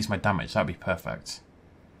but increased my damage, that'd be perfect.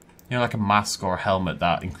 You know, like a mask or a helmet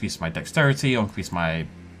that increased my dexterity or increased my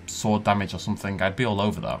sword damage or something. I'd be all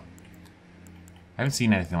over that. I haven't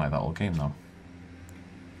seen anything like that all game though.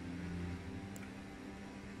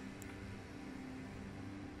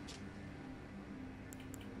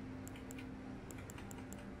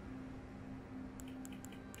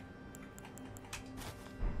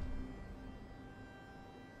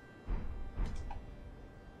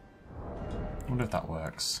 I wonder if that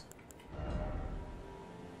works.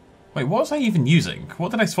 Wait, what was I even using?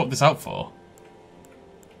 What did I swap this out for?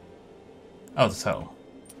 Oh, the turtle.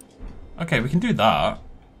 Okay, we can do that.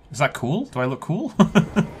 Is that cool? Do I look cool?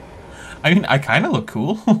 I mean, I kind of look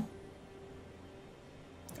cool.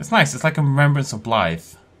 It's nice. It's like a remembrance of Blythe.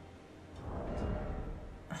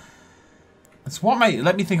 It's what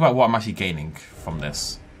let me think about what I'm actually gaining from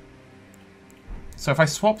this. So if I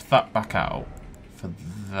swap that back out for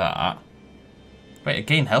that... Wait, I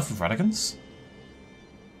gain health with Radigans?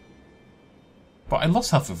 But I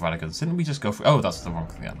lost health with Radigans. Didn't we just go for... Oh, that's the wrong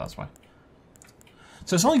thing. Yeah, that's why.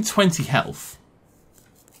 So it's only 20 health.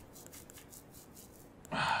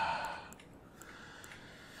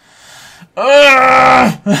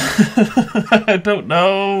 I don't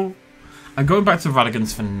know. I'm going back to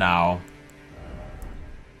Radigans for now.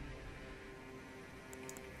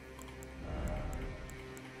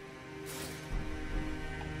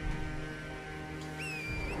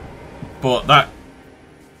 But that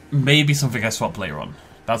may be something I swap later on.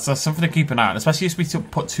 That's something to keep an eye on, especially if we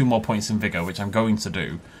put 2 more points in Vigor, which I'm going to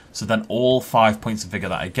do. So then all 5 points of Vigor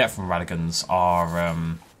that I get from Radigans are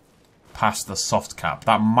past the soft cap.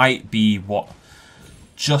 That might be what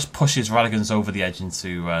just pushes Radigans over the edge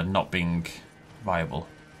into not being viable.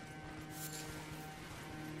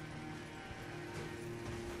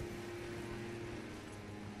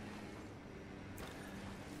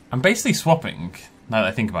 I'm basically swapping, now that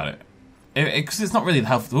I think about it. Because it's not really the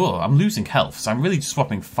health. Oh, I'm losing health, so I'm really just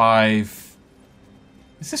swapping 5.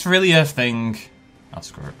 Is this really a thing? Oh,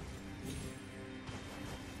 screw it.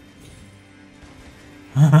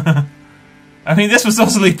 I mean, this was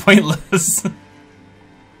totally pointless.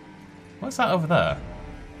 What's that over there?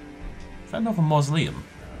 Is that another mausoleum?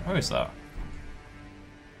 Where is that?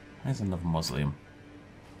 There's another mausoleum.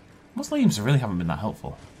 Mausoleums really haven't been that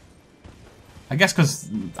helpful. I guess because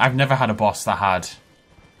I've never had a boss that had...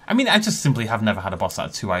 I mean, I just simply have never had a boss that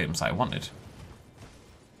had 2 items that I wanted.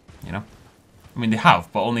 You know? I mean, they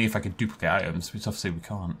have, but only if I could duplicate items, which obviously we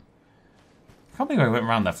can't. I can't believe I went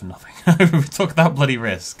around there for nothing. We took that bloody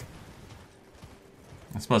risk.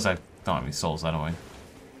 I suppose I don't have any souls anyway.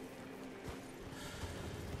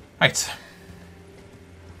 Right.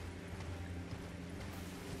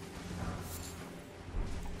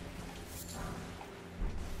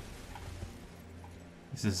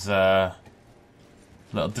 This is a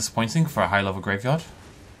little disappointing for a high-level graveyard.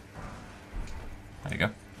 There you go.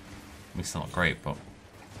 I mean, still not great, but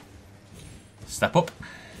step up.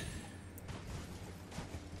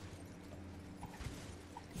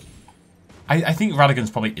 I think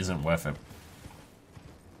Radagon's probably isn't worth it.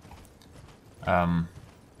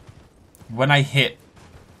 When I hit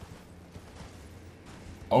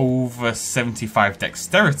over 75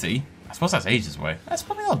 dexterity, I suppose that's ages away. That's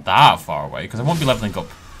probably not that far away, because I won't be leveling up.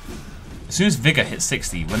 As soon as Vigor hits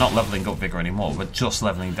 60, we're not leveling up Vigor anymore. We're just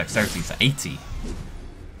leveling dexterity to 80.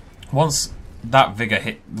 Once that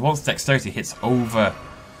Vigor once dexterity hits over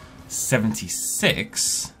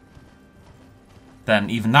 76, then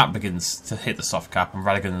even that begins to hit the soft cap, and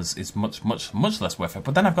Radagon's is much less worth it.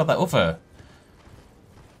 But then I've got that other.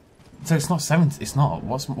 So it's not 70. It's not.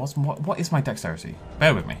 What is my dexterity?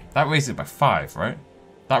 Bear with me. That raises it by 5, right?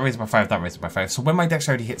 That raises it by 5. That raises it by 5. So when my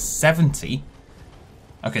dexterity hits 70,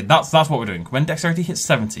 okay, that's what we're doing. When dexterity hits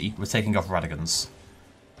 70, we're taking off Radagon's,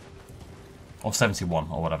 or 71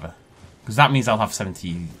 or whatever, because that means I'll have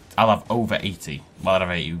 70. I'll have over 80. Well, I'll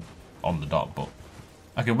have 80 on the dot, but.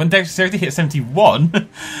 Okay, when dexterity hits 71,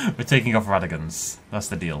 we're taking off Radagon's. That's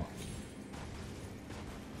the deal.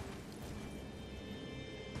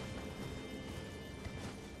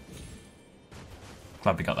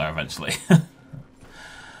 Glad we got there eventually.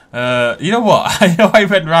 You know what? I know I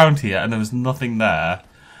went round here and there was nothing there,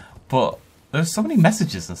 but there's so many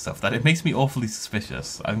messages and stuff that it makes me awfully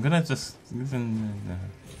suspicious. I'm gonna just... There's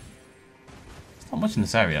not much in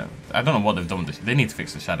this area. I don't know what they've done with this. They need to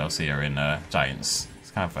fix the shadows here in Giants.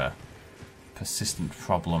 It's kind of a persistent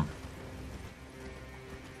problem.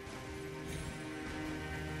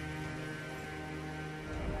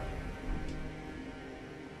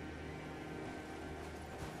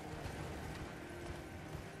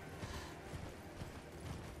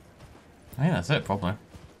 I think that's it, probably.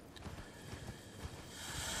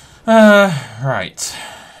 Right.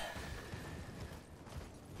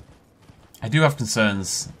 I do have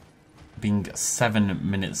concerns being 7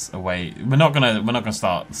 minutes away. We're not gonna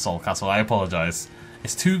start Soul Castle. I apologize.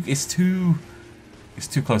 It's too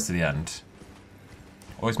close to the end.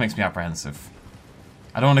 Always makes me apprehensive.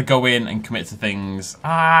 I don't want to go in and commit to things.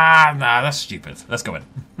 Nah, that's stupid. Let's go in.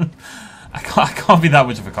 I can't be that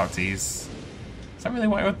much of a cock tease. Is that really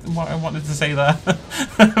what I wanted to say there?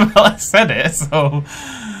 Well, I said it, so...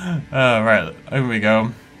 right, over we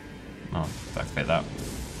go. Oh, activate that.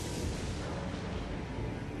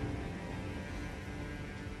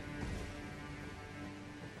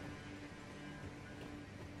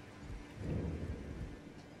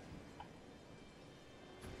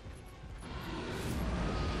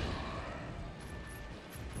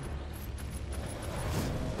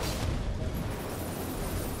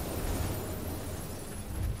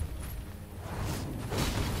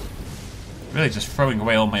 Really just throwing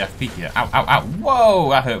away all my FP here. Ow, ow, ow. Whoa!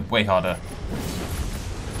 That hurt way harder.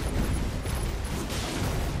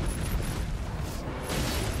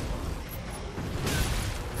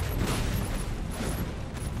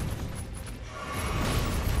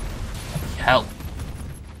 Hell.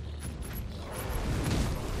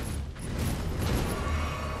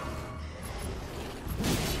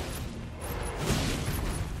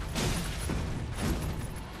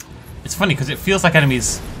 It's funny because it feels like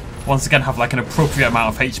enemies once again have like an appropriate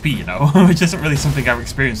amount of HP, you know, which isn't really something I've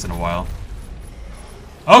experienced in a while.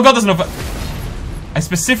 Oh god, there's another. I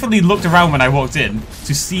specifically looked around when I walked in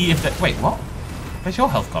to see if that. Wait, what? Where's your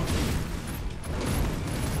health gone?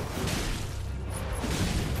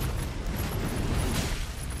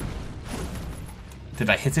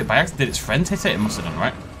 Did I hit it by accident? Did its friend hit it? It must have done,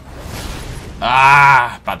 right?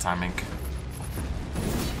 Ah, bad timing.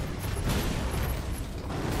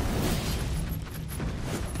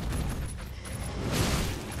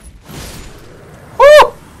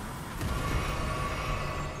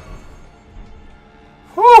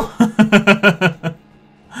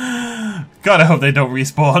 God, I hope they don't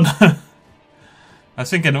respawn. I was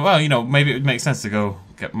thinking, well, you know, maybe it would make sense to go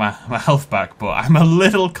get my health back, but I'm a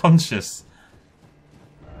little conscious.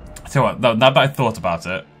 So what, now that I thought about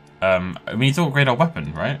it, we need to upgrade our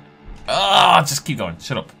weapon, right? Ah, just keep going.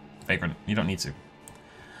 Shut up, Vagrant. You don't need to.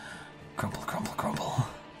 Crumble, crumble, crumble.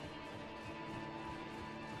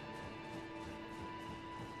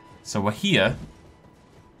 So we're here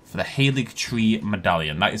for the Erdtree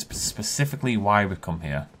medallion. That is specifically why we've come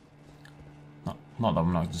here. Not that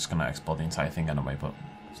I'm not just going to explore the entire thing anyway, but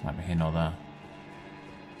it's neither here nor there.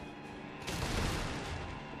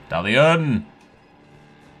 Medallion!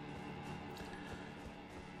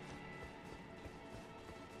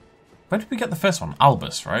 Where did we get the first one?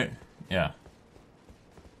 Albus, right? Yeah.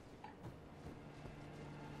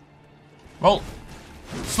 Roll!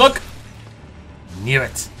 Slug! Knew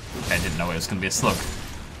it! I didn't know it was going to be a slug.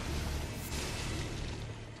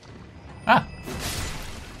 Ah!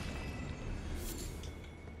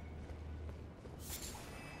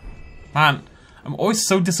 Man, I'm always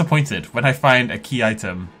so disappointed when I find a key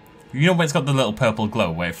item. You know when it's got the little purple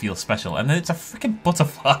glow where it feels special, and then it's a freaking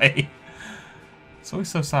butterfly. It's always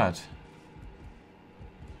so sad.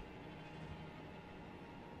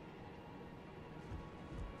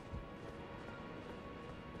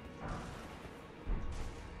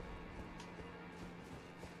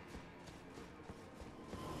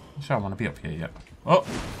 I'm sure I want to be up here yet. Oh!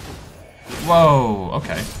 Whoa,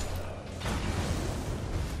 okay.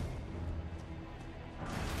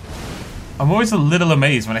 I'm always a little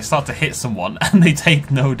amazed when I start to hit someone and they take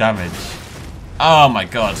no damage. Oh my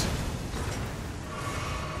god.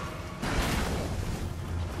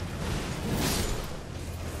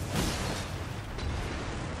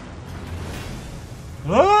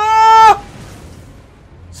 Ah!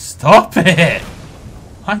 Stop it!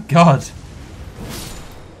 My god.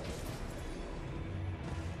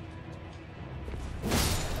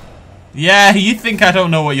 Yeah, you think I don't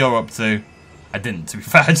know what you're up to. I didn't, to be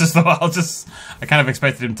fair. I just thought I kind of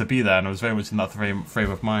expected him to be there, and I was very much in that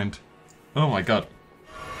frame of mind. Oh my god.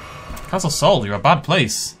 Castle Sol, you're a bad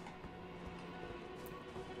place.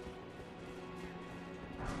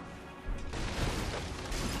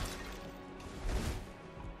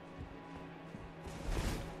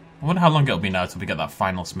 I wonder how long it'll be now till we get that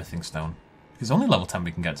final smithing stone. It's only level 10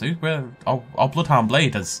 we can get to. Our Bloodhound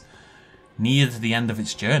Blade has neared the end of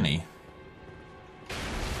its journey.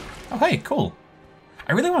 Oh hey, cool.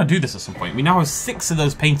 I really want to do this at some point. We now have 6 of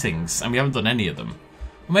those paintings, and we haven't done any of them.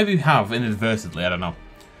 Or maybe we have, inadvertently, I don't know.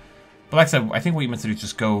 But like I said, I think what you meant to do is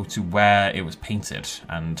just go to where it was painted,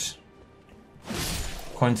 and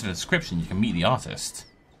according to the description, you can meet the artist.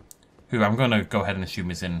 Who I'm going to go ahead and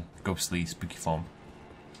assume is in ghostly, spooky form.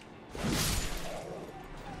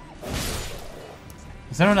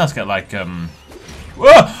 Does anyone else get, like,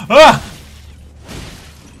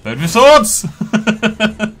 Bird with swords!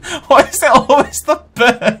 Why is it always the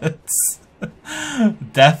birds?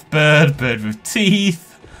 Death bird, bird with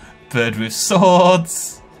teeth, bird with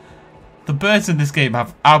swords. The birds in this game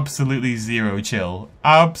have absolutely zero chill.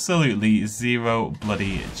 Absolutely zero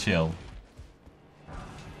bloody chill.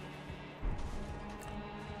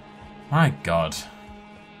 My god.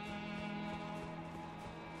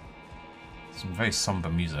 Some very somber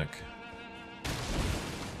music.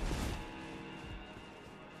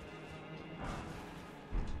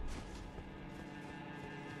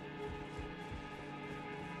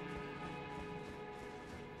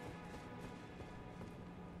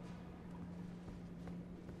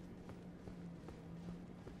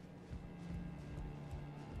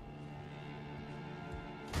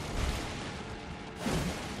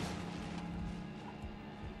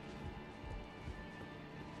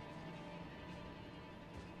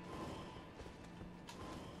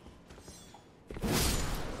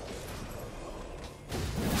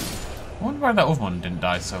 I wonder why that other one didn't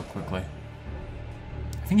die so quickly.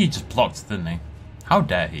 I think he just blocked, didn't he? How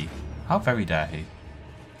dare he? How very dare he?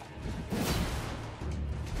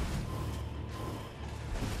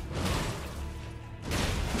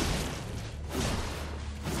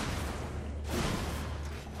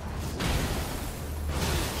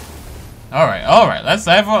 Alright, let's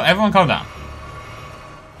everyone calm down.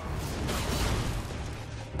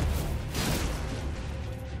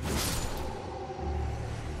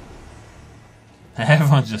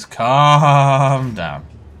 Everyone just calm down.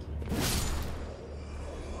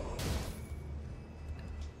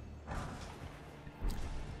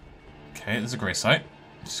 Okay, there's a grey site,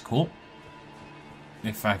 which is cool.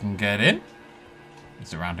 If I can get in.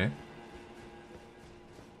 It's around here.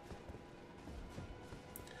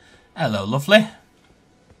 Hello, lovely.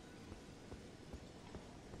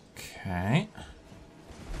 Okay.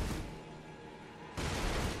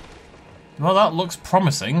 Well, that looks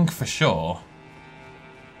promising for sure.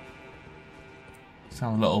 Let's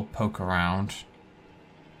have a little poke around.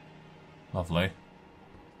 Lovely.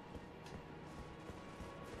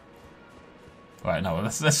 Right, no,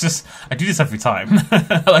 let's just... I do this every time.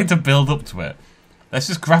 I like to build up to it. Let's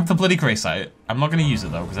just grab the bloody grey site. I'm not going to use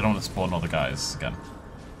it, though, because I don't want to spawn all the guys again.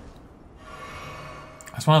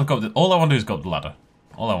 I just want to go up the... All I want to do is go up the ladder.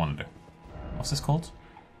 All I want to do. What's this called?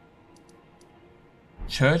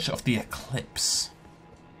 Church of the Eclipse.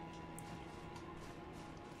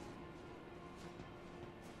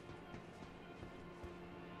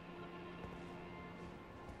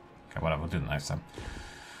 Okay, whatever, we'll do it next time.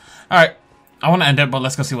 Alright, I want to end it, but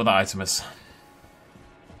let's go see what that item is.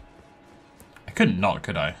 I couldn't not,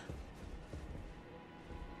 could I?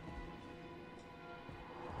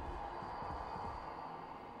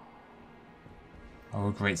 Oh,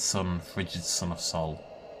 great sun, frigid son of Sol.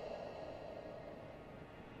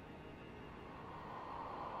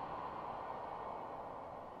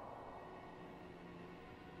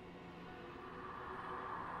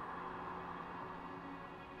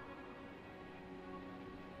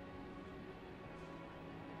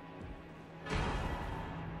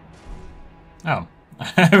 Oh,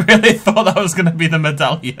 I really thought that was going to be the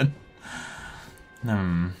medallion.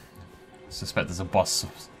 I suspect there's a boss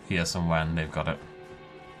here somewhere and they've got it.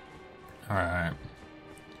 Alright.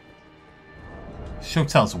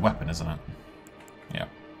 Shotel's a weapon, isn't it? Yeah.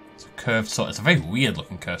 It's a curved sword. It's a very weird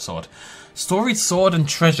looking curved sword. Storied sword and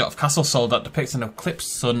treasure of Castle Sol that depicts an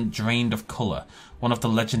eclipsed sun drained of colour. One of the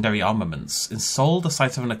legendary armaments. In Sol, the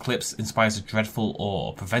sight of an eclipse inspires a dreadful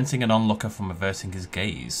awe, preventing an onlooker from averting his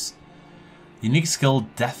gaze. Unique skill,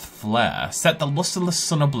 Death Flare. Set the lustreless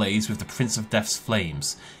sun ablaze with the Prince of Death's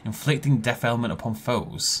flames, inflicting death ailment upon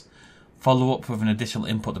foes. Follow up with an additional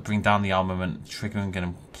input to bring down the armament, triggering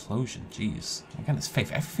an implosion. Jeez. Again, it's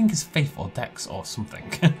faith. Everything is faith or dex or something.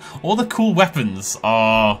 All the cool weapons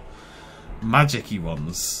are magic-y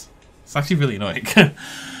ones. It's actually really annoying.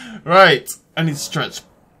 Right. I need to stretch.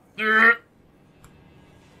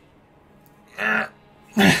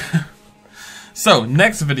 So,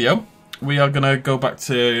 next video, we are going to go back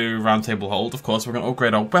to Round Table Hold, of course. We're going to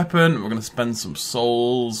upgrade our weapon. We're going to spend some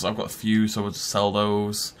souls. I've got a few, so we'll just sell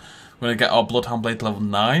those. We're going to get our Bloodhound Blade to level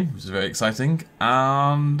 9, which is very exciting.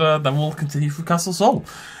 And then we'll continue through Castle Sol.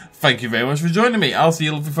 Thank you very much for joining me. I'll see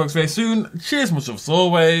you lovely folks very soon. Cheers much as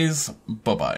always. Bye-bye.